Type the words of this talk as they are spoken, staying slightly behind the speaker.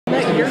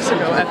years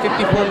ago at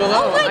 54 Below.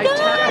 Oh my I God!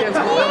 tap danced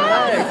with one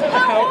leg.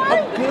 How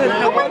good?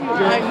 How are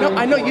you?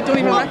 I know. You don't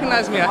even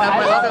recognize me. I have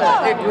my other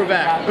leg. It grew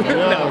back.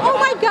 No. Oh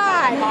my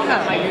God!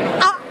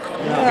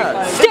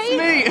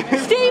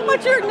 Steve,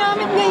 what's your name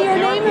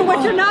and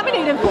what you're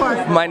nominated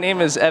for? My name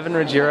is Evan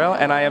Ruggiero,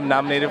 and I am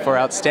nominated for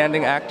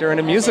Outstanding Actor in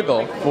a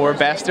Musical for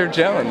Bastard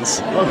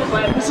Jones.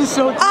 This is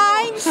so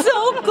exciting. I'm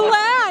so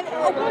glad.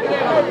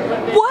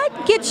 What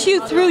gets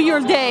you through your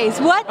days?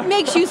 What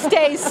makes you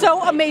stay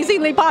so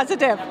amazingly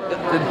positive?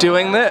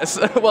 Doing this.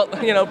 Well,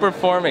 you know,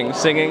 performing,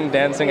 singing,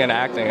 dancing, and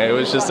acting. It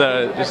was just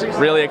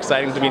really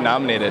exciting to be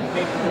nominated.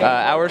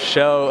 Our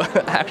show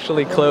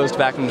actually closed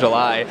back in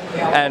July,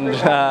 and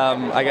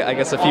I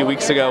guess a few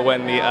weeks ago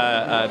when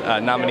the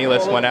nominee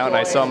list went out and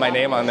I saw my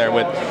name on there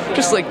with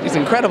just like these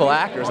incredible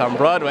actors on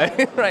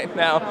Broadway right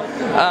now,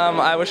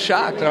 I was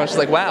shocked, and I was just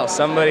like, wow,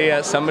 somebody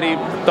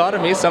thought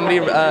of me, somebody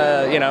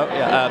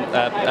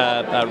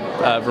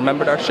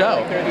remembered our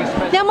show.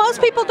 Now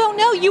most people don't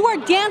know you are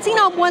dancing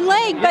on one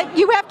leg, but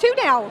you have two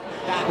now.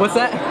 What's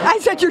that? I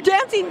said you're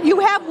dancing, you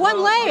have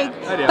one leg,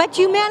 but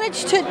you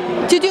managed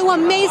to do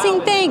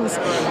amazing things.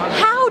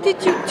 How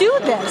did you do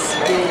this?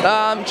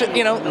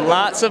 You know,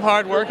 lots of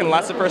hard work and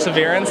lots of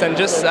perseverance, and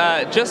just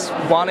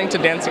wanting to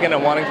dance again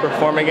and wanting to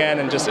perform again,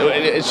 and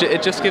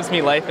it just gives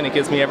me life, and it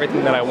gives me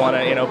everything that I want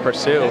to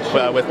pursue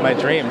with my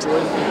dreams.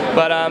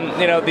 But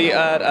you know,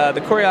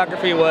 the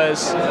choreography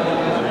was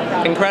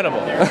incredible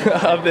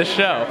of this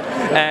show,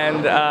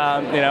 and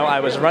you know, I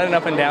was running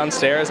up and down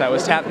stairs, I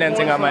was tap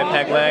dancing on my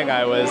peg leg,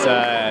 I was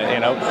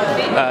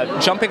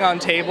jumping on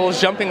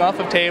tables, jumping off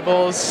of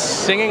tables,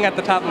 singing at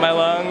the top of my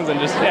lungs, and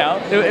just, you know,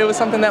 it was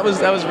something that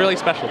was really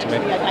special to me.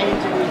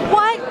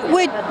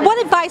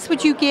 What advice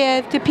would you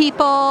give to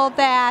people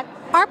that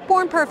aren't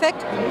born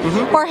perfect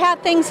or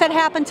have things that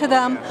happen to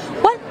them?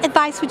 What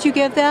advice would you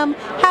give them?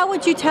 How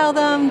would you tell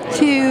them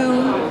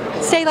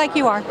to stay like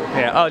you are?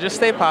 Yeah, just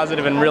stay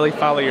positive and really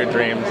follow your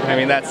dreams. I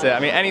mean, that's it. I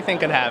mean, anything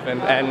can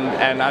happen,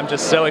 and I'm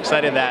just so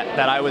excited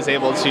that I was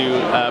able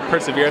to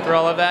persevere through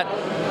all of that.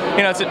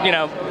 You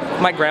know,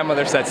 my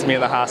grandmother said to me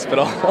in the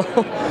hospital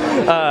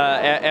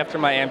after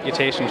my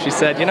amputation, she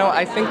said, you know,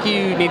 I think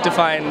you need to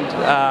find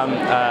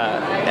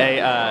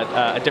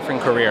a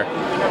different career.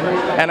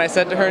 And I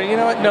said to her, you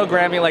know what, no,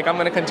 Grammy, like, I'm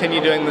going to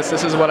continue doing this.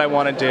 This is what I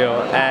want to do.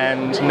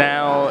 And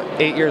now,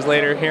 8 years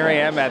later, here I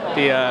am at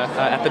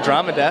the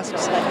drama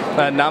desks,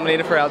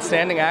 nominated for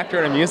Outstanding Actor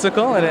in a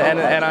Musical,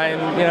 and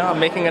I'm, you know, I'm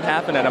making it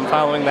happen, and I'm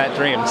following that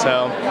dream.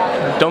 So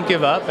don't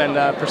give up, and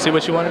pursue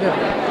what you want to do.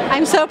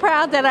 I'm so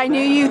proud that I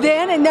knew you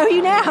then and know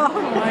you now.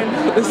 I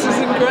know. This is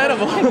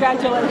incredible.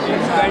 Congratulations.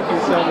 Thank you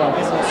so much.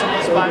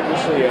 It's fun to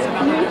see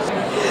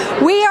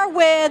you. We are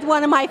with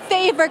one of my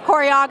favorite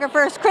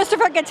choreographers,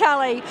 Christopher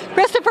Gattelli.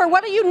 Christopher,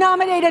 what are you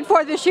nominated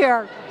for this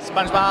year?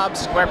 SpongeBob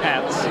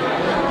SquarePants.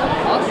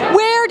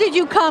 Where did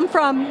you come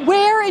from?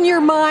 Where in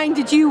your mind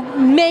did you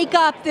make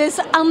up this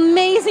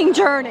amazing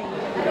journey?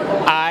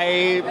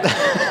 I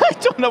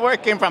don't know where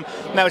it came from.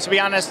 No, to be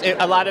honest,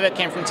 a lot of it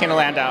came from Tina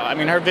Landau. I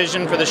mean, her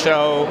vision for the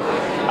show,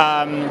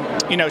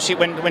 you know,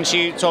 when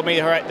she told me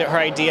her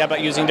idea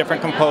about using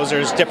different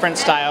composers, different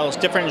styles,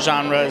 different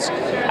genres,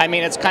 I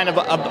mean, it's kind of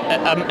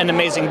an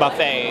amazing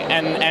buffet.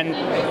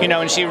 And you know,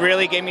 and she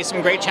really gave me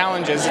some great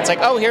challenges. It's like,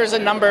 oh, here's a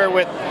number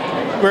with,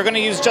 we're going to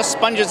use just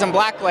sponges and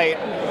blacklight.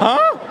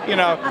 Huh? You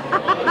know,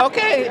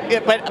 okay,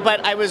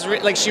 but I was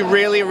like, she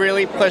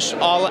really pushed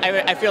all.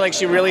 I feel like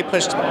she really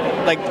pushed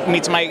like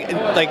me to my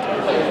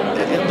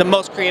the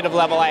most creative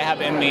level I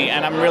have in me,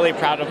 and I'm really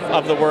proud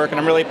of the work, and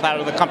I'm really proud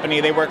of the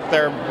company. They worked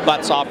their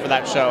butts off for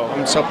that show.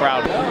 I'm so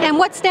proud. And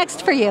what's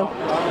next for you?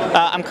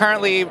 I'm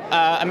currently,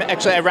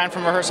 I ran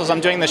from rehearsals. I'm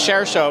doing the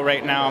Cher show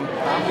right now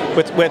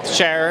with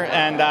Cher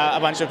and a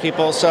bunch of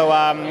people. So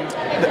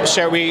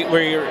Cher,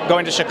 we're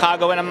going to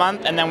Chicago in a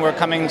month, and then we're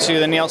coming to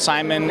the Neil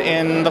Simon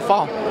in the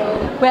fall.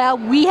 Well,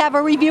 we have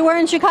a reviewer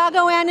in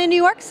Chicago and in New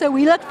York, so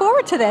we look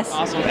forward to this.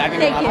 Awesome.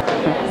 Thank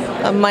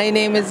you. My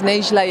name is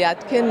Nejla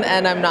Yatkin,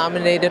 and I'm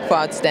nominated for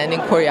Outstanding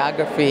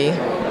Choreography.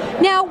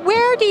 Now,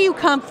 where do you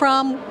come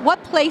from?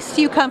 What place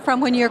do you come from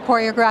when you're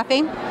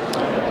choreographing?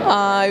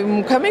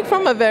 I'm coming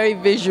from a very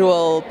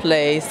visual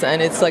place,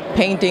 and it's like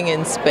painting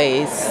in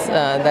space.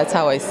 That's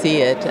how I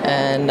see it.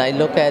 And I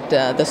look at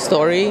the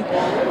story,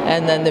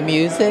 and then the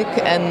music,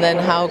 and then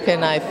how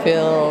can I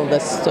fill the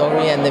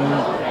story and the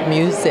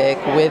music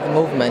with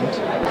movement.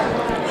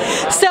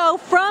 So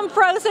from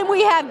Frozen,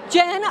 we have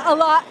Jen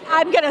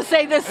I'm going to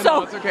say this so...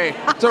 No, it's okay.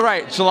 It's all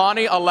right.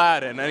 Jelani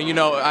Alladin. And you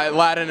know,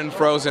 Aladdin and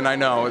Frozen, I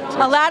know.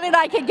 Aladdin,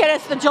 I can get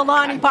us the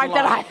Jelani part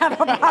that I have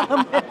a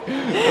problem with.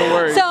 Don't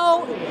worry.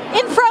 So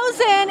in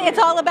Frozen, it's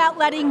all about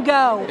letting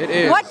go. It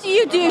is. What do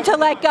you do to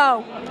let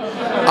go?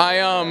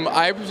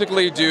 I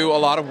particularly do a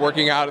lot of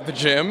working out at the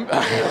gym.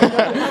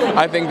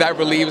 I think that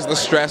relieves the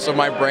stress of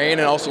my brain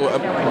and also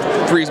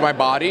frees my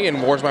body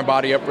and warms my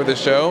body up for the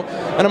show.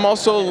 And I'm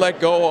also let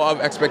go of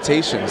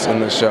expectations in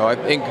the show. I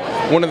think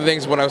one of the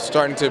things when I was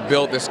starting to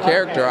build this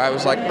character, I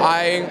was like,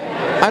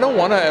 I don't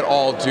want to at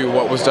all do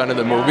what was done in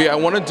the movie. I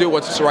want to do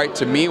what's right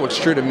to me, what's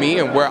true to me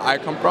and where I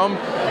come from.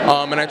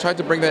 and I tried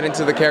to bring that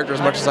into the character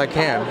as much as I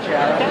can.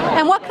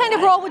 And what kind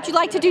of role would you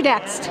like to do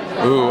next?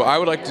 Ooh, I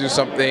would like to do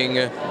something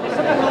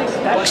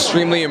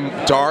extremely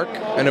dark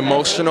and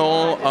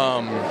emotional,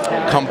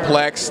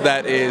 complex,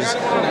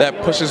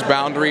 that pushes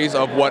boundaries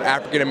of what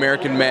African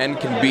American men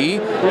can be.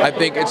 I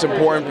think it's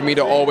important for me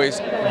to always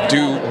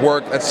do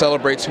work that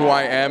celebrates who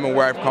I am and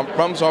where I've come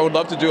from. So I would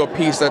love to do a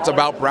piece that's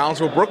about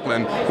Brownsville,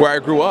 Brooklyn, where I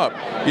grew up.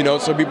 You know,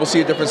 so people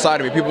see a different side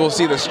of me. People will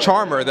see this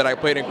charmer that I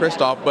played in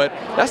Kristoff, but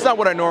that's not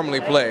what I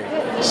normally play.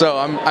 So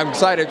I'm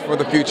excited for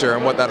the future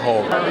and what that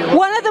holds.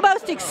 One of the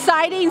most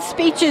exciting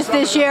speeches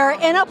this year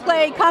in a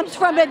play comes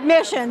from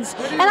Admissions,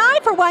 and I,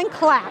 for one,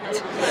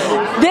 clapped.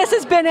 This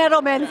is Ben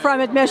Edelman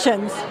from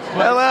Admissions.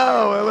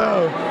 Hello,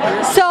 hello.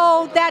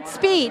 So that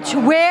speech,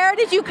 where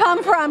did you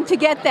come from to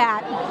get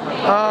that?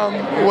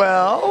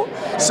 Well,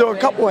 so a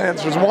couple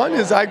answers. One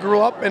is I grew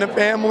up in a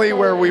family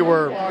where we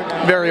were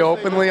very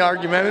openly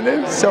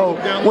argumentative. So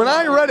when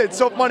I read it, it's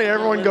so funny,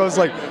 everyone goes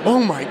like, oh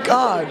my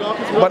God.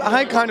 But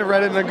I kind of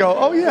read it and I go,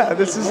 oh yeah,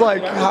 this is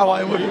like how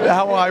I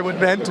would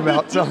vent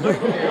about something.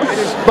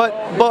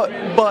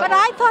 But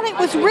I thought it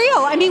was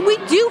real. I mean, we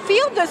do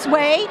feel this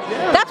way.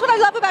 That's what I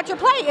love about your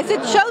play, is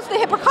it shows the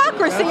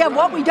hypocrisy of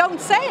what we don't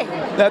say.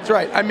 That's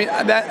right. I mean,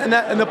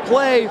 and the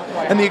play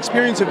and the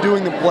experience of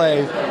doing the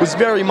play was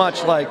very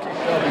much like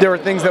there are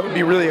things that would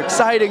be really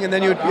exciting, and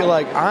then you would feel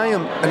like, I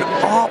am an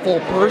awful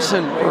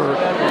person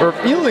for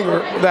feeling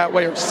that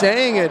way or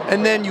saying it,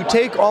 and then you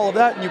take all of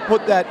that and you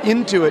put that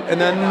into it, and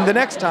then the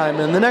next time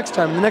and the next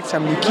time and the next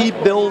time you keep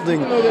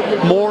building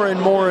more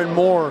and more and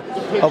more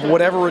of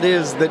whatever it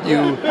is that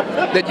you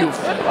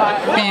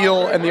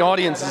feel, and the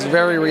audience is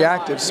very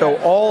reactive. So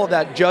all of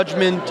that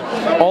judgment,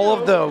 all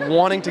of the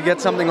wanting to get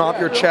something off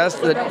your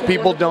chest that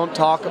people don't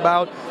talk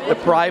about, the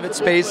private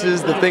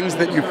spaces, the things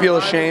that you feel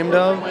ashamed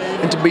of,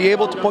 and to be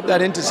able to put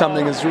that into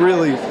something is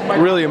really,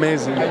 really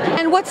amazing.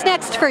 And what's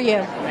next for you?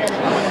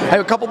 I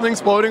have a couple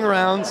things floating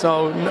around,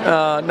 so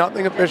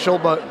nothing official,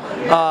 but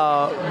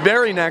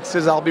very next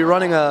is I'll be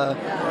running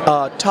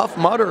a Tough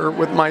Mudder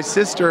with my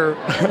sister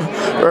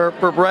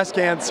for breast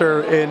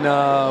cancer in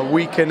a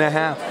week and a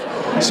half.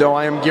 So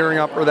I am gearing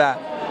up for that.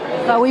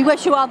 Well, we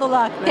wish you all the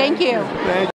luck. Thank you.